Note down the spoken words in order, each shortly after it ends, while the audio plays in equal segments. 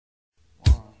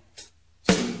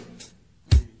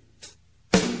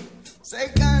Say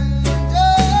ganja,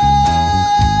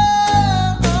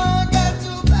 got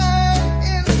to back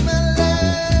in my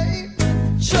life.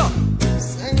 Sure.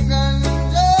 Say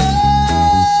ganja,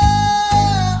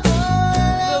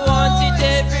 Me want it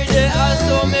every day, and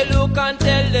so me look and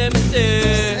tell them say.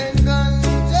 say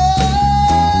ganja,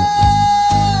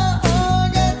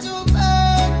 got to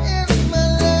back in my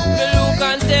life. Me look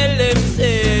and tell them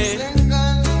say. Say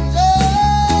ganja,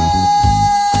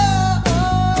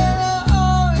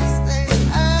 always stay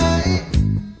high.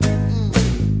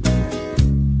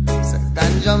 Say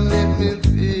ganja make me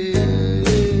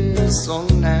feel so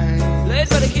nice. Played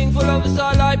by the king full of his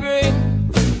all I bring.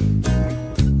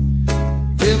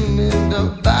 Give me the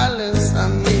balance I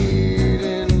need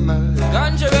in my life.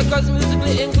 Ganja records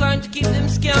musically inclined to keep them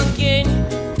skanking.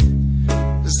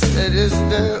 Instead it's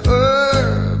the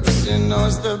herbs, you know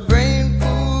it's the brain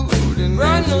food and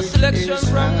Brand new selection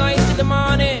from night to the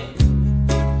morning.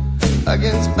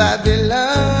 against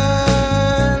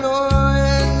Babylon, oh,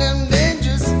 and them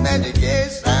dangerous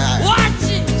medication. Watch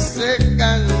it! Say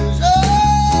ganja,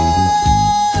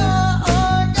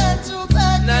 got to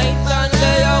back in Night my and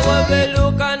day, I life. will be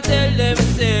look and tell them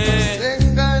say. Say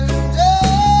ganja,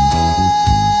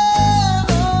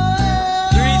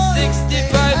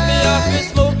 365 me off me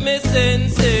smoke me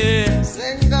sensei.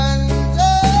 say ganja,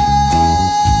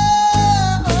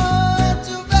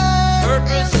 to back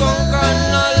Purple in skunk my and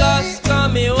life. Alaska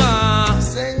me want.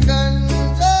 Say ganja,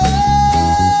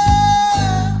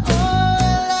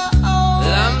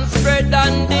 Lamb spread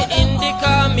and the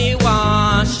indica me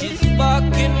want. She's back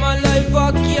in my life, I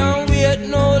can't wait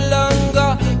no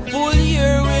longer. Full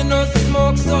year we no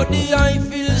smoke, so the eye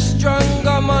feel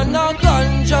stronger. Man a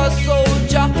ganja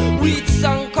soldier, weed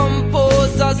song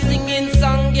composer, singing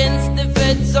song against the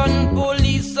feds and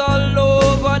police all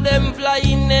over. Them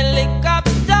flying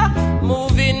helicopter,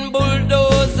 moving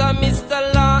bulldozer, Mr.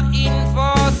 Law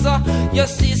Enforcer. Your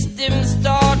system's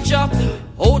torture.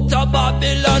 Out of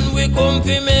Babylon we come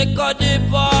fi make a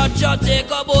departure.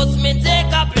 Take a bus, me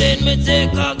take a plane, me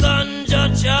take a ganja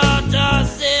charter.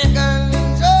 Say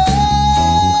ganja,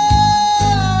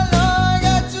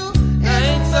 got to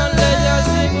nights and days I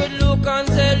sing with look and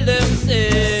tell them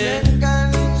say.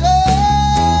 ganja,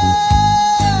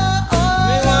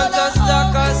 Me want a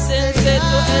stock of sensei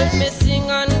to help me sing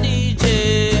and DJ.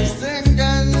 say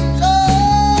ganja,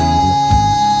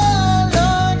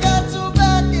 got to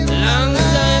back in my Long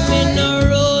life. time me no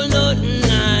roll nothing Say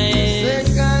nice.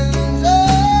 ganja,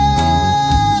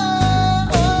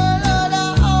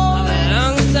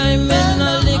 Long time me no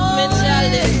lick me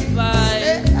chalice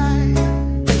pie.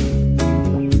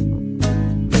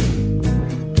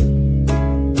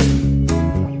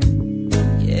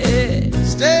 Yeah,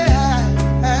 stay high,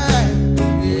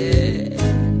 yeah,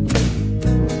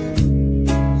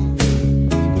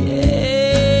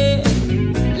 yeah.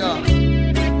 yeah.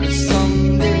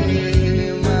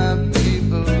 Someday my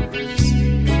people will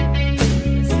see.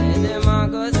 Say them a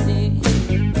go see.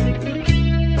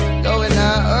 Though we're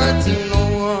not hurting no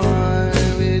one,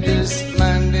 we're just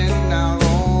minding our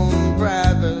own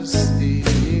privacy.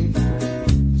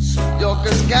 Yo,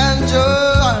 'cause ganja,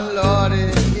 Lord,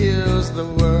 it heals the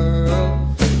world.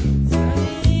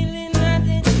 Healing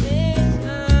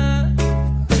meditation.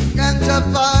 Ganja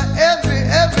for